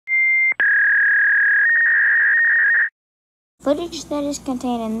Footage that is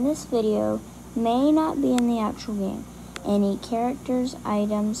contained in this video may not be in the actual game. Any characters,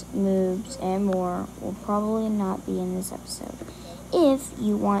 items, moves, and more will probably not be in this episode. If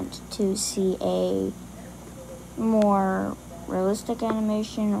you want to see a more realistic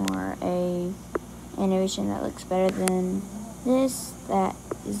animation or a animation that looks better than this,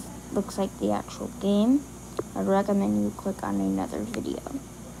 looks like the actual game, I'd recommend you click on another video.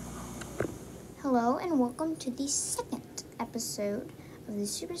 Hello and welcome to the second episode of the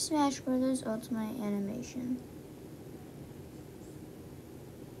Super Smash Bros. Ultimate Animation.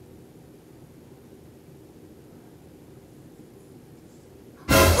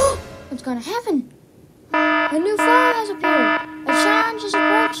 What's gonna happen? A new foe has appeared. A challenge is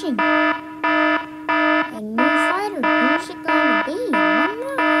approaching. A new fighter. Who's it gonna be? I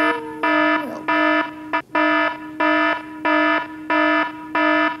wonder.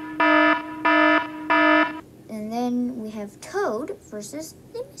 And then we have Toad versus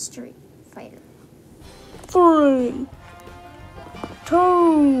the mystery fighter. 3,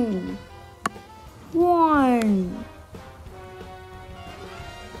 2, 1.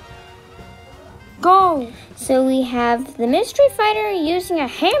 Go! So we have the mystery fighter using a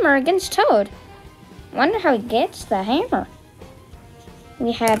hammer against Toad. Wonder how he gets the hammer.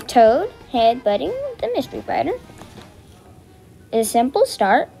 We have Toad headbutting the mystery fighter. A simple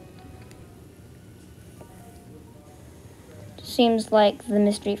start. Seems like the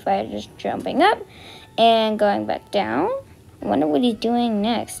mystery fighter is jumping up and going back down. I wonder what he's doing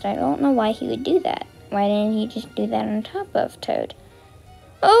next. I don't know why he would do that. Why didn't he just do that on top of Toad?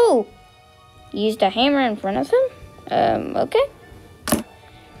 Oh! Used a hammer in front of him? Okay.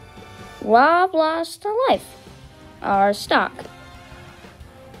 Rob lost a life. Or stock.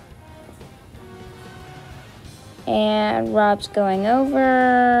 And Rob's going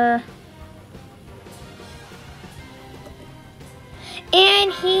over.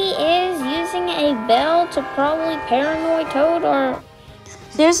 And he is using a bell to probably paranoid Toad or...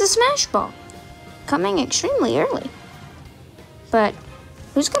 There's a Smash Ball. Coming extremely early. But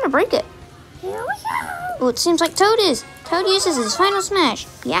who's gonna break it? Well, it seems like Toad is. Toad uses his final smash.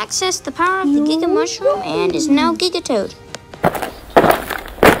 He accessed the power of the Giga Mushroom and is now Giga Toad.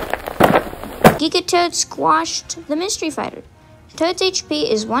 Giga Toad squashed the mystery fighter. Toad's HP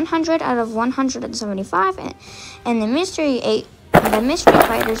is 100 out of 175, and the mystery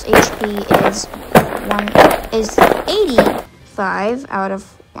fighter's HP is 85 out of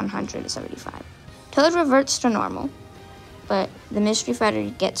 175. Toad reverts to normal. But the mystery fighter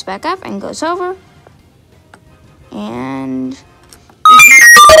gets back up and goes over. And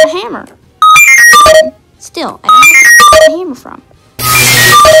a hammer. Still, I don't know where he got the hammer from.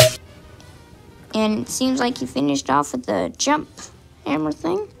 And it seems like he finished off with the jump hammer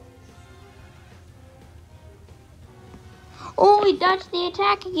thing. Oh, he dodged the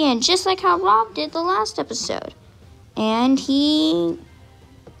attack again, just like how Rob did the last episode. And he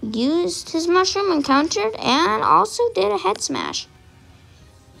used his mushroom and countered and also did a head smash.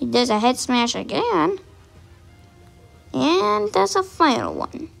 He does a head smash again. And that's a final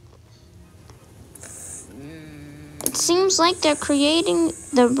one. It seems like they're creating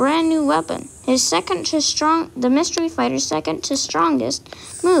the brand new weapon. The mystery fighter's second to strongest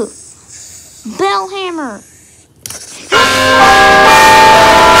move. Bell hammer.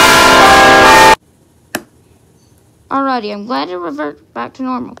 Alrighty, I'm glad it reverted back to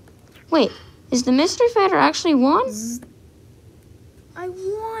normal. Wait, is the mystery fighter actually won? I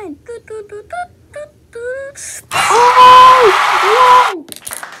won! Oh!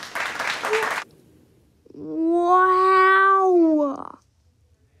 Whoa! Wow!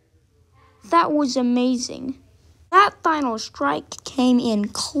 That was amazing. That final strike came in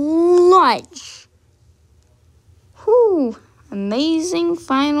clutch. Whew! Amazing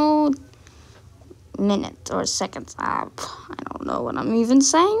final minutes or seconds. I don't know what I'm even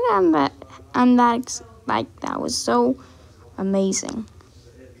saying. That was so amazing.